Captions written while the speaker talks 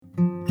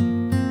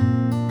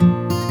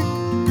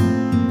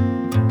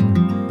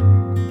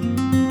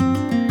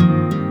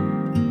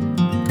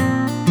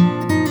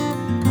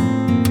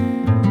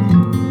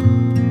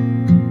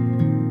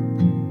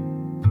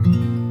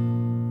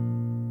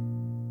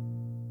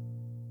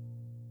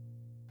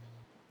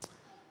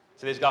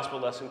Today's gospel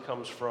lesson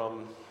comes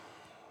from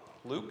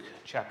Luke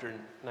chapter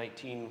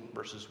 19,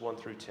 verses 1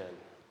 through 10.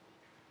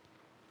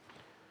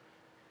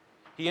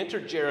 He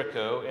entered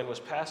Jericho and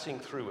was passing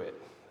through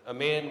it. A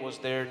man was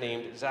there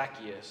named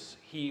Zacchaeus.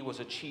 He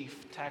was a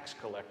chief tax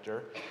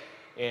collector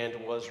and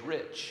was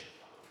rich.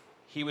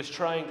 He was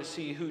trying to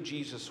see who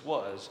Jesus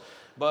was,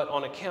 but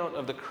on account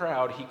of the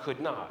crowd he could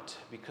not,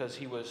 because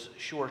he was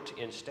short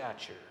in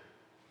stature.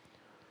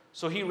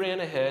 So he ran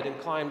ahead and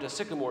climbed a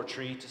sycamore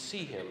tree to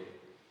see him,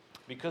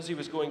 because he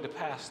was going to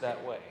pass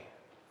that way.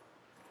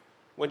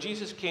 When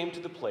Jesus came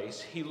to the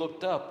place, he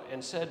looked up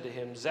and said to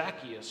him,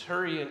 "Zacchaeus,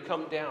 hurry and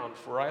come down,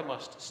 for I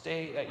must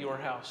stay at your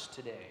house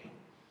today."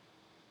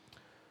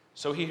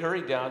 So he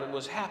hurried down and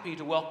was happy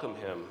to welcome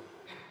him.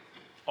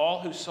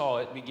 All who saw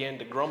it began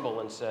to grumble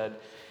and said,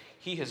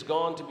 "He has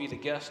gone to be the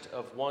guest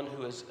of one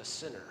who is a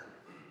sinner."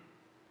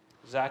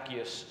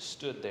 Zacchaeus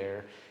stood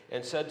there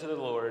and said to the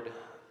Lord,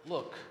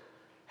 "Look,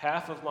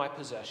 half of my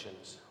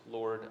possessions,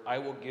 Lord, I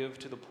will give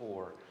to the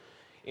poor.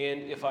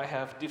 And if I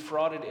have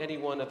defrauded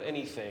anyone of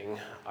anything,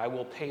 I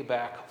will pay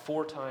back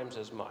 4 times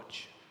as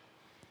much."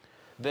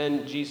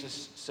 Then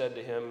Jesus said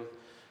to him,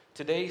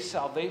 "Today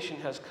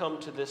salvation has come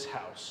to this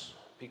house,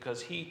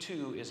 because he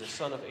too is a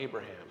son of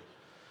Abraham.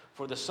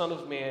 For the Son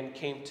of Man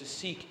came to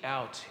seek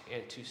out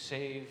and to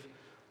save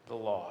the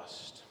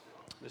lost."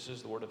 This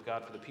is the word of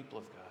God for the people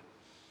of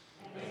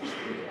God. Thanks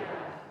be to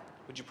God.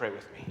 Would you pray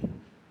with me?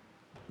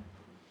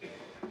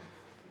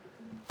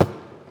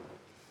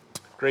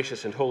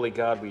 Gracious and holy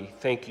God, we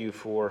thank you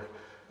for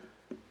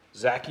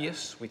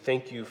Zacchaeus. We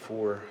thank you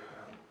for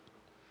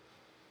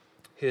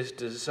his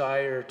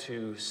desire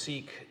to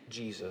seek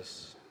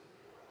Jesus.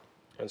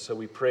 And so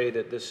we pray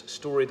that this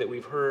story that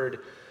we've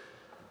heard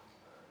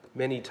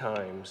many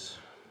times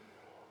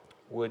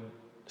would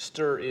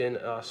stir in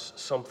us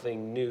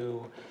something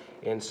new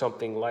and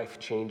something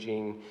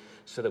life-changing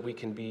so that we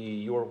can be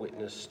your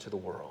witness to the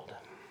world.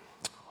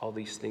 All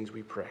these things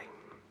we pray.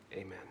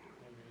 Amen.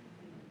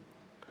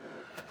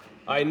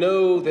 I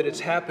know that it's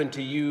happened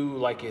to you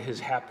like it has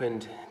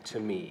happened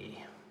to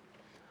me.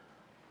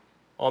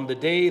 On the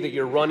day that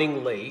you're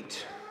running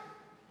late,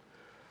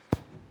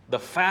 the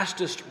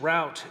fastest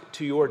route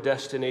to your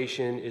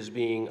destination is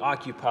being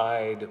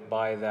occupied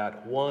by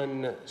that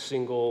one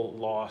single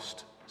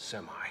lost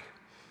semi.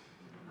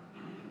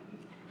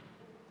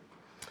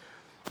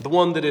 The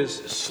one that is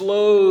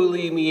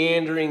slowly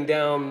meandering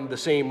down the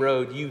same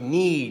road you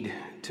need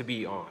to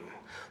be on.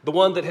 The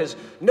one that has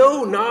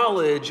no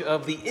knowledge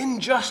of the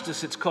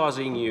injustice it's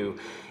causing you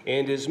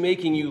and is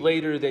making you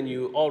later than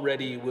you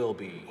already will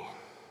be.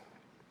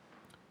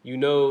 You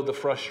know the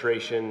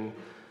frustration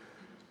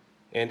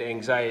and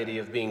anxiety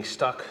of being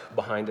stuck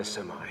behind a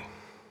semi.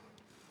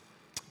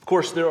 Of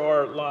course, there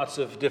are lots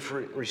of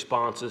different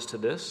responses to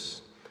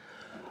this.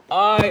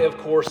 I, of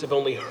course, have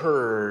only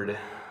heard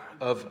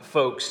of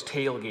folks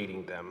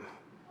tailgating them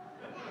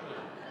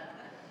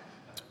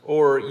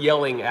or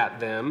yelling at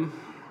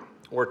them,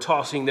 or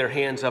tossing their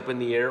hands up in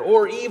the air,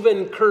 or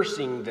even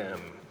cursing them.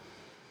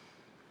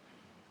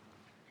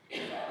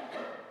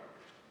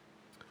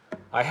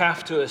 I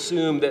have to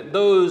assume that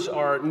those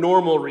are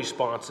normal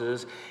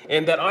responses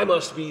and that I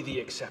must be the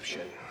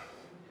exception.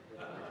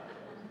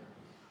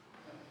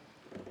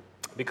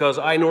 Because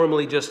I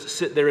normally just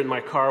sit there in my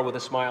car with a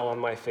smile on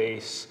my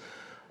face,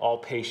 all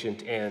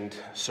patient and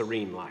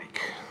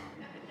serene-like.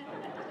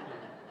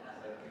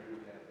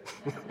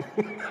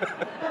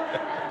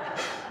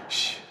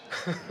 Shh.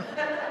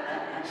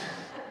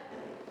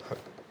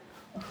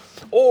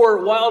 Or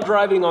while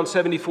driving on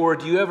 74,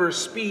 do you ever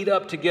speed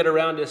up to get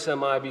around a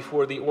semi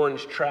before the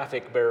orange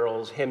traffic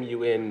barrels hem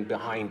you in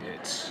behind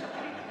it?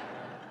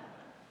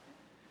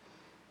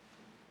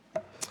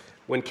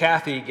 When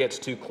Kathy gets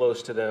too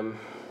close to them,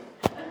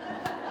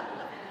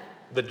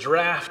 the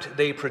draft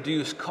they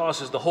produce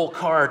causes the whole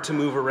car to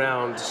move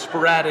around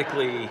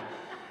sporadically,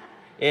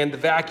 and the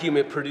vacuum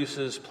it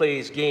produces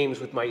plays games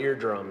with my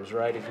eardrums,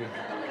 right?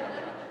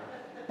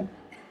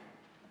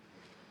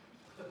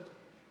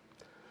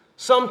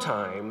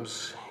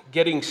 Sometimes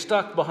getting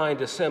stuck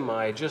behind a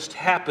semi just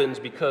happens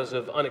because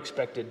of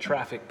unexpected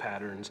traffic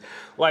patterns,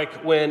 like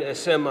when a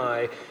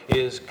semi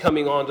is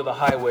coming onto the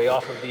highway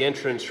off of the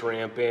entrance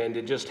ramp and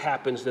it just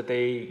happens that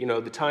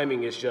the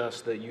timing is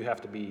just that you have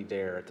to be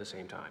there at the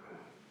same time.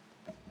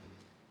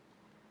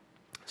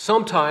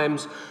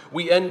 Sometimes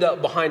we end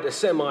up behind a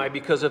semi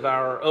because of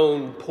our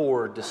own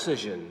poor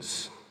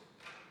decisions,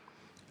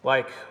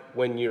 like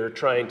when you're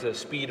trying to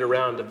speed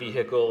around a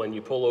vehicle and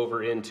you pull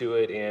over into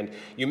it and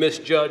you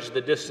misjudge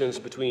the distance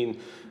between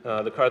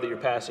the car that you're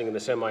passing and the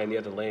semi in the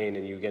other lane,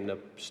 and you end up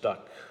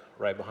stuck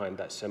right behind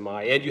that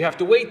semi. And you have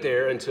to wait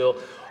there until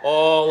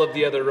all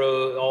the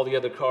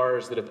other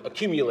cars that have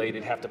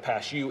accumulated have to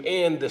pass you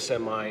and the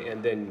semi,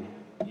 and then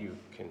you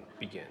can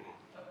begin.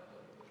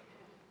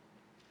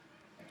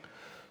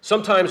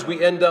 Sometimes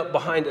we end up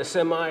behind a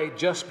semi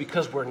just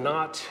because we're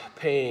not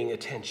paying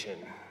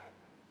attention.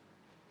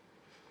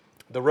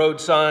 The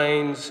road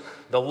signs,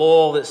 the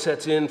lull that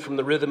sets in from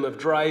the rhythm of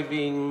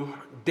driving,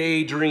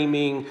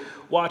 daydreaming,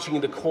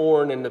 watching the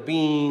corn and the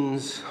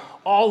beans,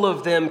 all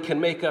of them can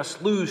make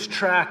us lose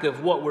track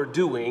of what we're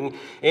doing,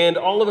 and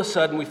all of a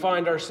sudden we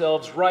find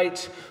ourselves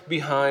right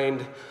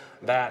behind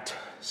that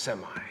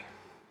semi.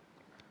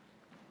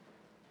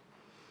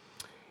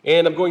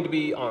 And I'm going to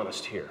be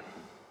honest here.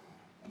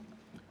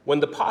 When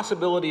the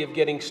possibility of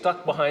getting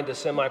stuck behind a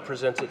semi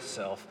presents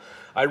itself,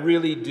 I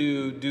really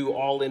do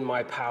all in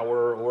my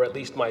power, or at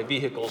least my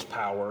vehicle's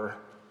power,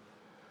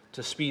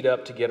 to speed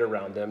up to get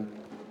around them.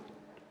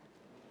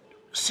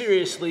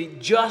 Seriously,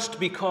 just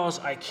because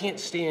I can't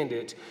stand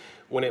it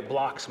when it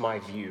blocks my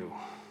view.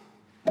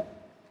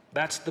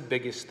 That's the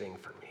biggest thing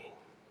for me.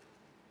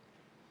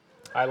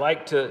 I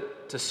like to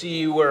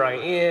see where I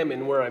am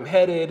and where I'm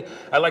headed.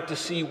 I like to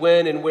see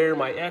when and where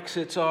my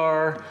exits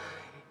are,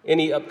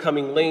 any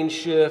upcoming lane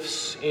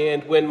shifts,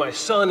 and when my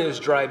son is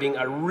driving,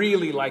 I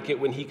really like it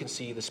when he can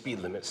see the speed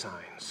limit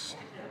signs.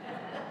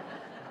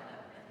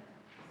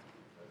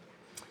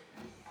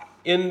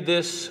 In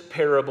this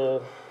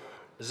parable,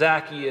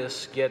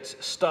 Zacchaeus gets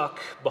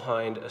stuck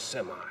behind a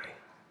semi.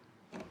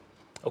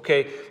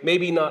 Okay,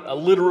 maybe not a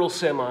literal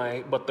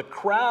semi, but the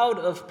crowd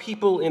of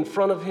people in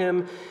front of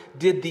him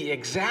did the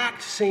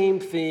exact same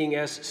thing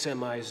as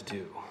semis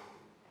do.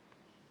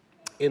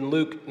 In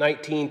Luke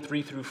 19,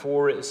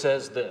 3-4, it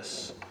says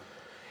this: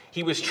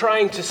 he was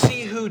trying to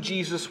see who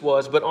Jesus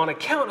was, but on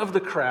account of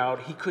the crowd,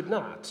 he could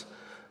not,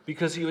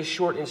 because he was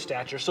short in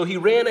stature. So he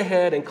ran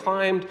ahead and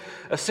climbed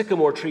a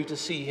sycamore tree to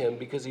see him,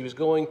 because he was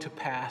going to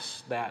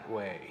pass that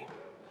way.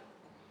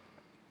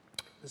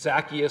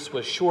 Zacchaeus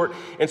was short,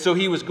 and so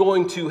he was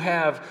going to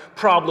have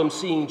problems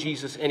seeing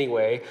Jesus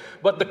anyway.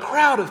 But the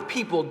crowd of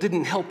people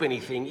didn't help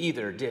anything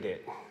either, did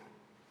it?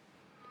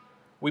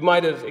 We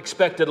might have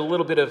expected a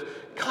little bit of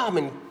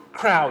common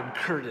crowd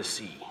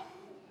courtesy,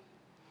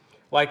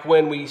 like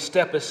when we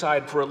step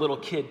aside for a little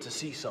kid to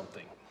see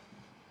something.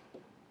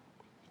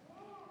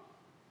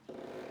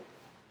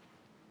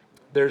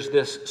 There's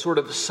this sort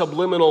of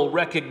subliminal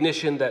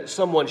recognition that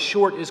someone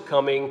short is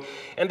coming,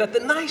 and that the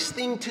nice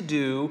thing to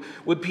do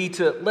would be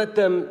to let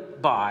them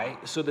by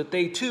so that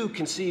they too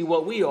can see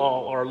what we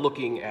all are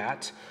looking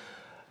at.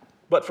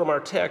 But from our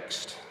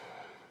text,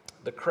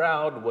 the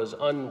crowd was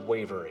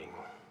unwavering.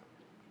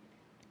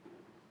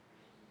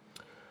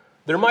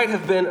 There might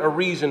have been a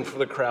reason for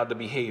the crowd to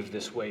behave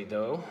this way,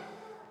 though.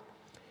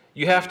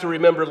 You have to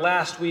remember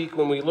last week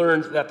when we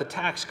learned that the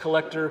tax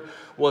collector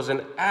was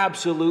an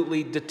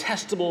absolutely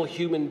detestable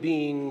human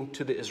being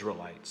to the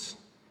Israelites.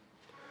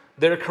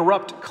 Their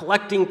corrupt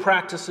collecting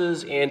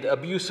practices and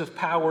abuse of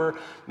power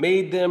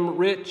made them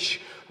rich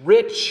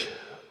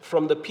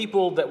from the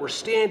people that were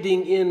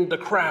standing in the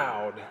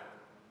crowd.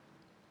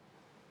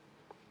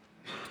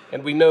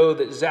 And we know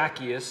that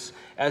Zacchaeus,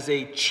 as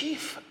a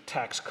chief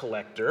tax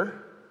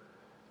collector,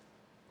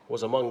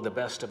 was among the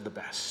best of the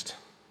best.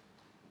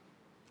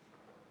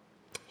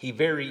 He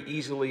very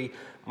easily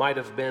might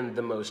have been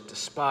the most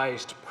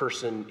despised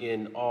person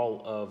in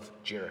all of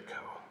Jericho.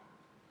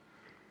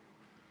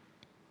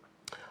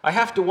 I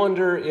have to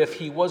wonder if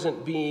he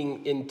wasn't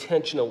being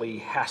intentionally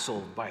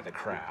hassled by the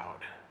crowd.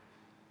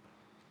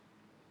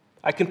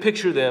 I can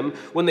picture them,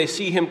 when they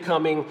see him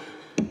coming,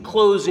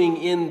 closing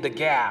in the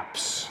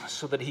gaps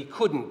so that he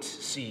couldn't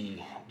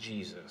see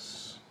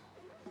Jesus,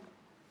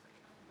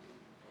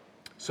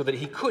 so that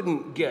he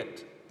couldn't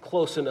get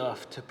close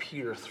enough to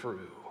peer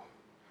through.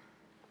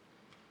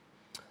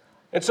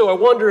 And so I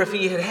wonder if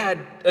he had had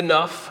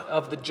enough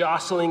of the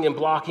jostling and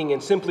blocking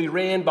and simply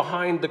ran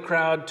behind the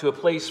crowd to a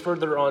place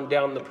further on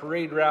down the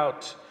parade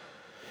route,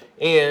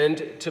 and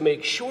to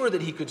make sure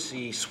that he could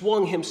see,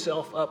 swung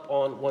himself up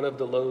on one of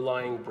the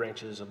low-lying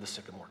branches of the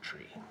sycamore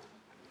tree.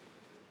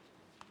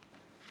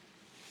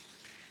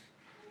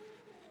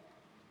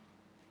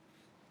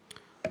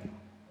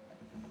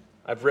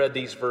 I've read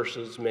these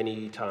verses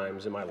many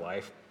times in my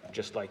life,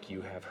 just like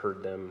you have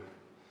heard them.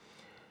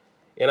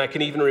 And I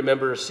can even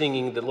remember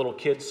singing the little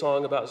kid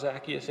song about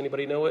Zacchaeus.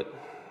 Anybody know it?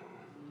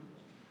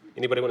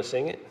 Anybody want to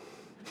sing it?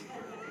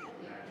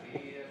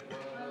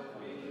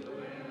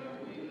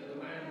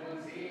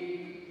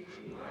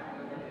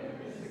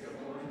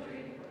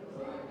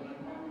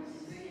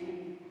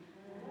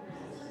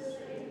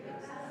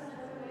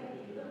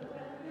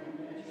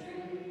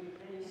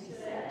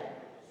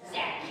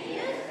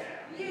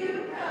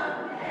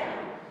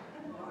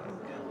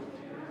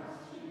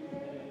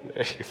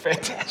 You're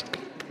fantastic.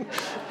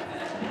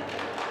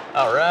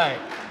 All right.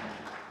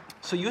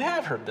 So you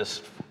have heard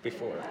this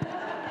before.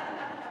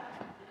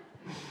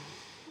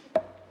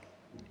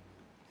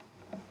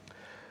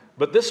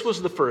 But this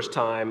was the first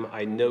time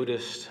I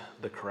noticed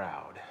the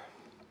crowd,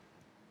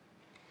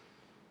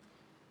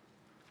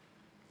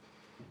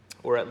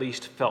 or at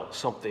least felt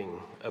something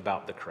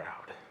about the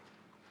crowd.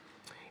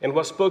 And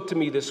what spoke to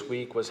me this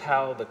week was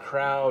how the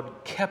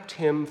crowd kept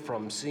him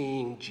from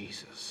seeing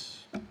Jesus.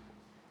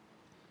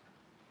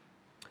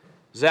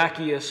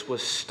 Zacchaeus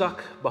was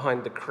stuck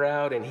behind the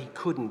crowd, and he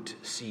couldn't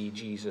see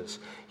Jesus.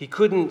 He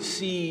couldn't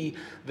see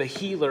the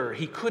healer.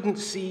 He couldn't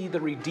see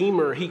the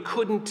Redeemer. He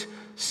couldn't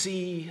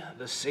see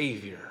the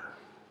Savior.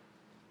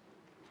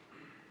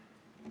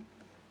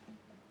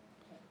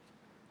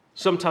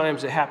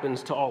 Sometimes it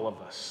happens to all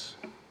of us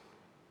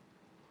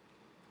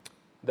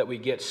that we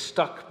get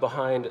stuck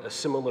behind a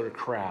similar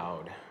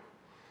crowd,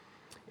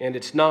 and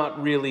it's not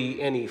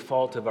really any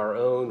fault of our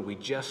own. We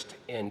just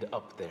end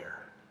up there.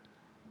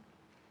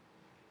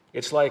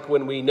 It's like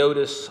when we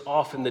notice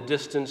off in the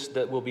distance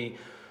that we'll be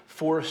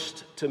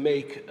forced to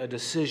make a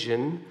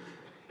decision,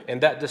 and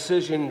that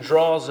decision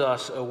draws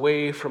us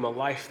away from a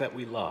life that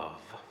we love.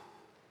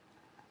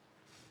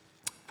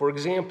 For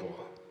example,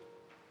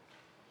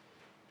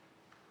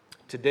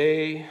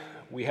 today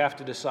we have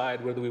to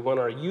decide whether we want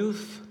our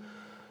youth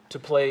to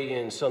play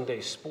in Sunday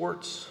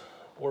sports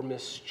or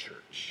miss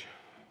church.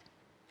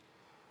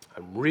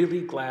 I'm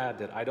really glad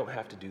that I don't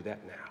have to do that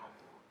now.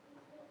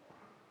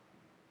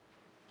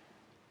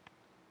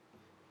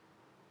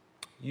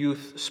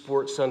 Youth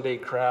sports Sunday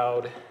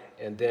crowd,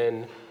 and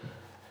then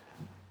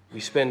we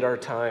spend our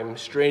time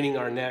straining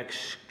our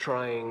necks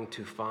trying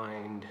to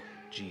find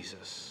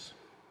Jesus.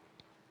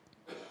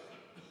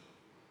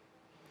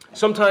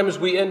 Sometimes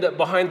we end up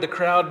behind the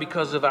crowd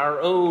because of our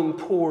own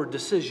poor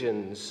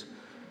decisions,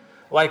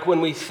 like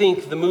when we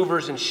think the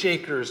movers and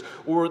shakers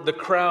or the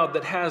crowd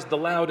that has the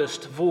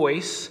loudest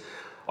voice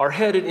are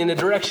headed in a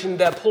direction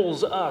that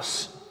pulls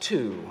us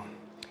too.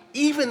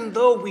 Even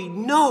though we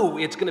know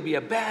it's going to be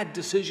a bad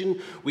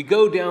decision, we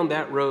go down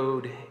that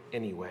road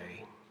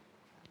anyway.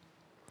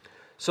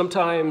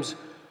 Sometimes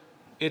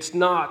it's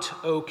not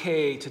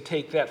okay to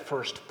take that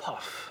first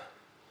puff.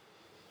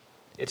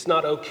 It's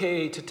not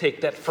okay to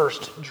take that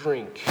first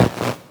drink.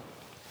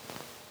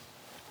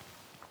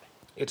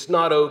 It's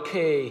not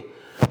okay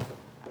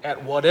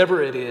at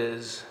whatever it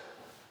is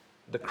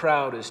the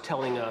crowd is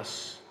telling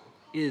us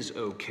is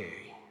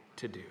okay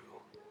to do.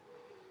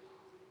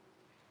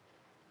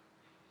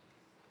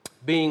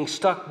 Being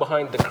stuck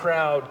behind the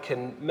crowd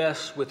can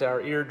mess with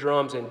our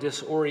eardrums and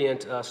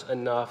disorient us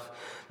enough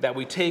that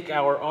we take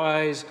our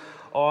eyes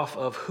off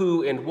of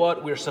who and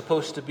what we're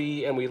supposed to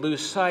be, and we lose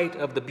sight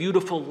of the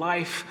beautiful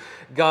life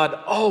God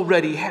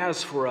already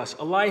has for us,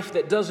 a life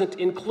that doesn't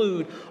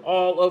include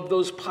all of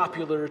those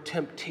popular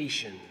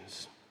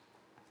temptations.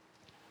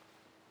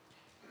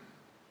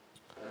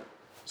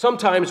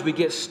 Sometimes we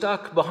get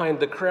stuck behind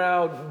the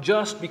crowd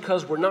just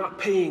because we're not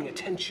paying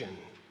attention,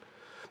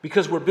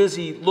 because we're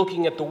busy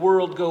looking at the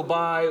world go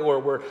by, or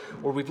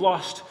we're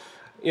lost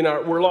in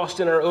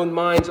our own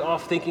minds,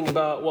 off thinking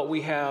about what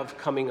we have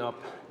coming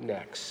up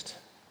next.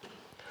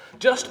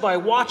 Just by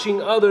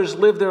watching others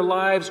live their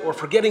lives, or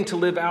forgetting to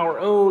live our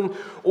own,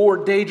 or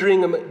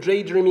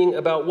daydreaming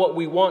about what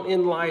we want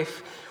in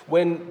life,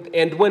 when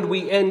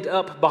we end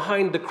up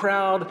behind the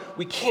crowd,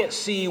 we can't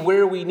see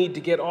where we need to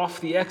get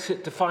off the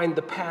exit to find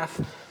the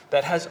path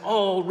that has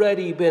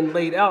already been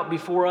laid out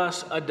before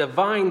us, a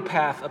divine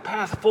path, a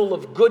path full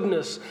of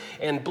goodness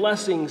and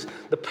blessings,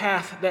 the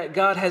path that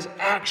God has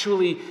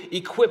actually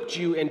equipped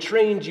you and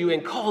trained you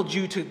and called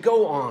you to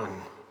go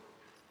on.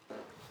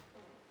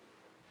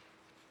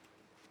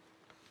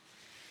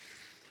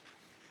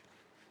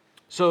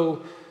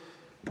 So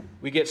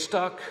we get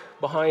stuck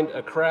behind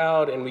a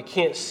crowd and we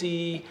can't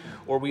see,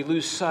 or we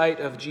lose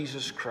sight of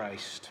Jesus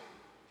Christ.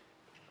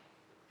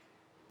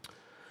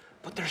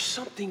 But there's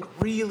something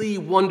really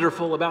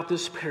wonderful about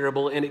this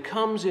parable, and it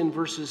comes in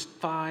verses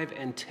 5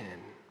 and 10.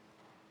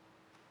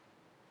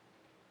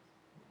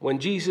 When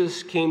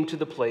Jesus came to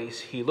the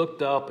place, he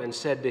looked up and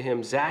said to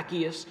him,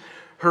 "Zacchaeus,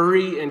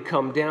 hurry and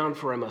come down,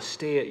 for I must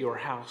stay at your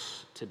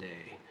house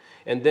today."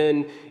 And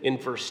then in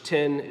verse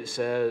 10 it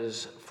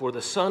says, "For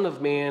the Son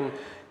of Man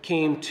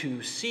came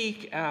to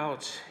seek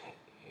out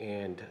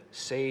and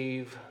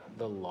save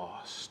the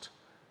lost."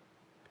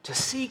 To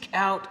seek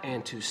out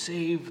and to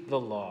save the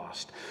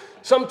lost.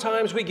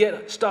 Sometimes we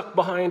get stuck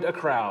behind a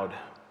crowd.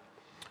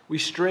 We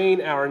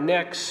strain our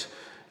necks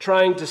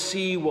trying to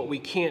see what we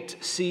can't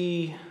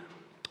see.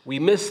 We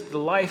miss the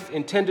life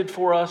intended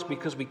for us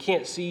because we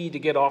can't see to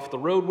get off the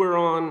road we're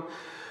on.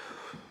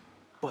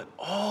 But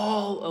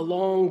all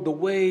along the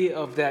way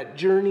of that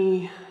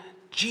journey,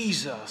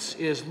 Jesus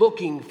is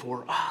looking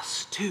for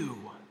us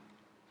too.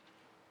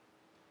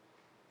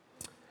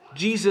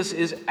 Jesus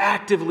is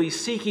actively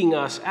seeking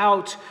us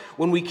out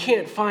when we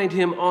can't find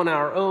him on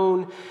our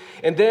own.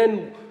 And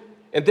then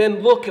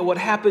look at what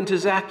happened to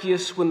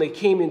Zacchaeus when they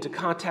came into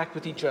contact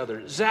with each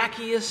other.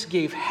 Zacchaeus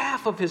gave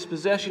half of his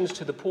possessions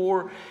to the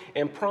poor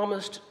and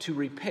promised to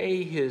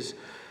repay his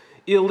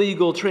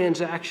illegal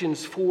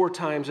transactions 4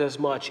 times as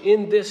much.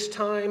 In this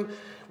time,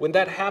 when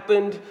that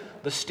happened,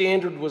 the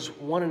standard was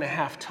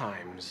 1.5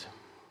 times.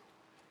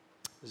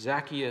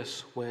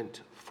 Zacchaeus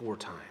went 4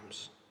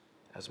 times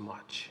as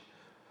much.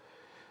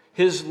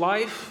 His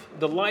life,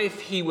 the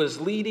life he was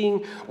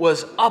leading,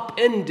 was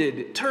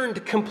upended,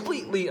 turned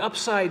completely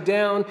upside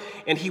down,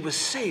 and he was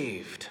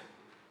saved.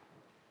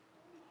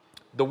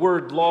 The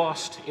word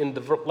 "lost" in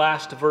the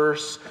last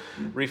verse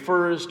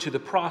refers to the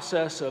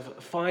process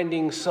of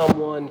finding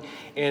someone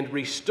and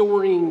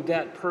restoring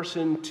that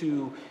person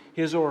to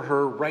his or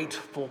her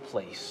rightful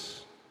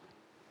place.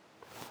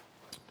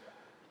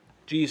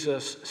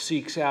 Jesus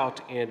seeks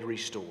out and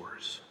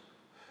restores.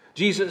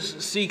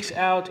 Jesus seeks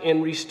out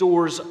and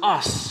restores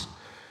us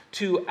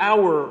to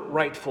our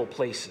rightful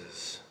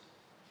places.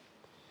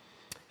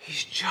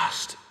 He's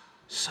just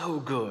so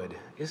good,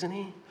 isn't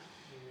he?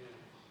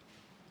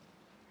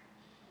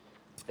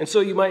 And so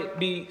you might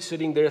be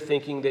sitting there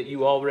thinking that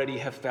you already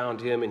have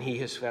found him and he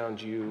has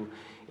found you,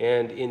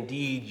 and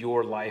indeed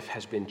your life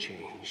has been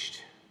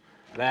changed.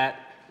 That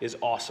is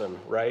awesome,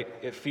 right?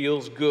 It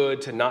feels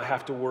good to not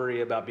have to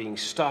worry about being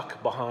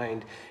stuck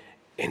behind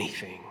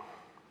anything.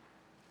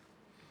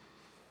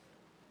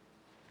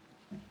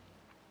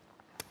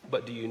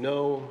 But do you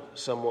know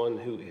someone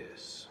who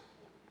is?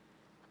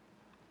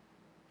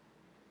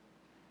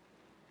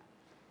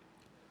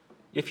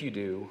 If you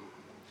do,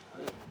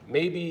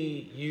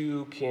 maybe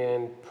you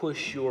can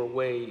push your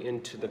way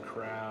into the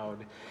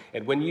crowd.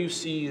 And when you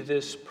see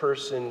this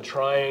person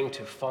trying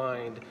to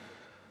find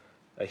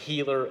a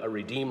healer, a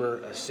redeemer,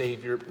 a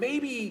savior,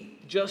 maybe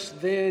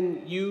just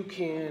then you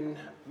can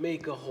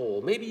make a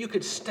hole. Maybe you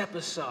could step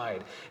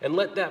aside and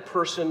let that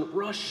person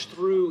rush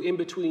through in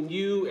between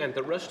you and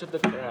the rest of the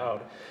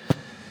crowd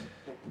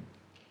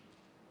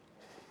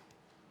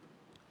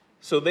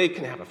so they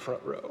can have a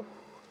front row.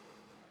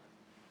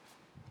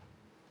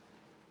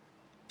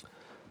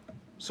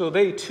 So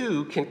they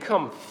too can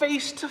come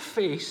face to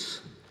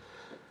face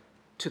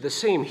to the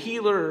same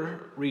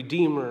healer,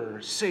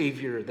 redeemer,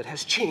 savior that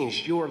has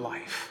changed your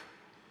life.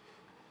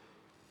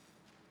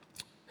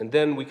 And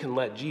then we can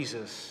let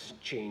Jesus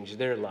change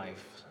their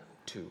life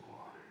too.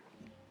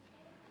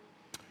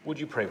 Would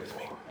you pray with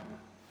me?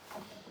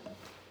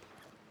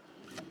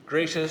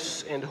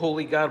 Gracious and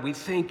holy God, we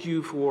thank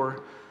you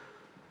for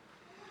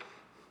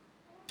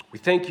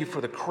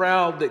the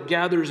crowd that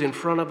gathers in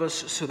front of us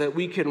so that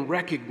we can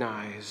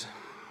recognize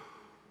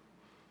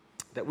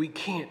that we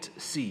can't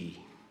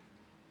see.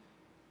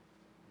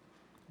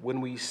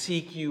 When we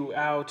seek you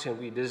out and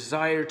we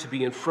desire to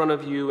be in front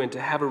of you and to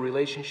have a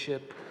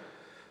relationship,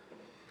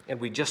 and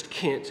we just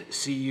can't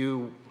see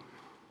you,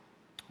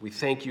 we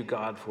thank you,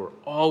 God, for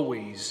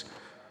always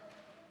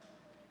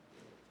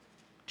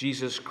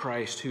Jesus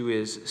Christ, who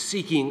is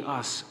seeking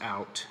us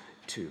out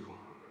too.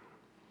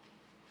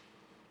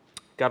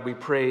 God, we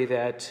pray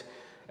that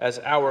as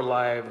our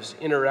lives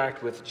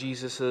interact with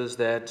Jesus's,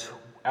 that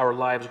our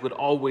lives would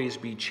always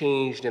be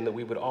changed and that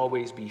we would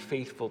always be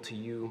faithful to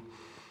you.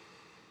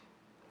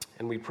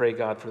 And we pray,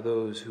 God, for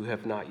those who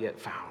have not yet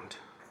found,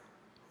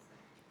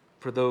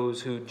 for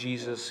those who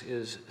Jesus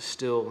is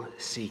still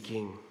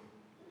seeking.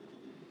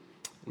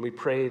 And we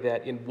pray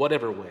that in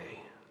whatever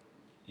way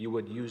you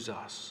would use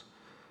us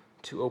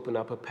to open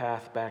up a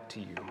path back to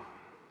you.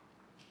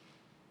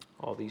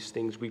 All these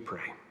things we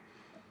pray.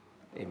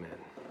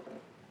 Amen.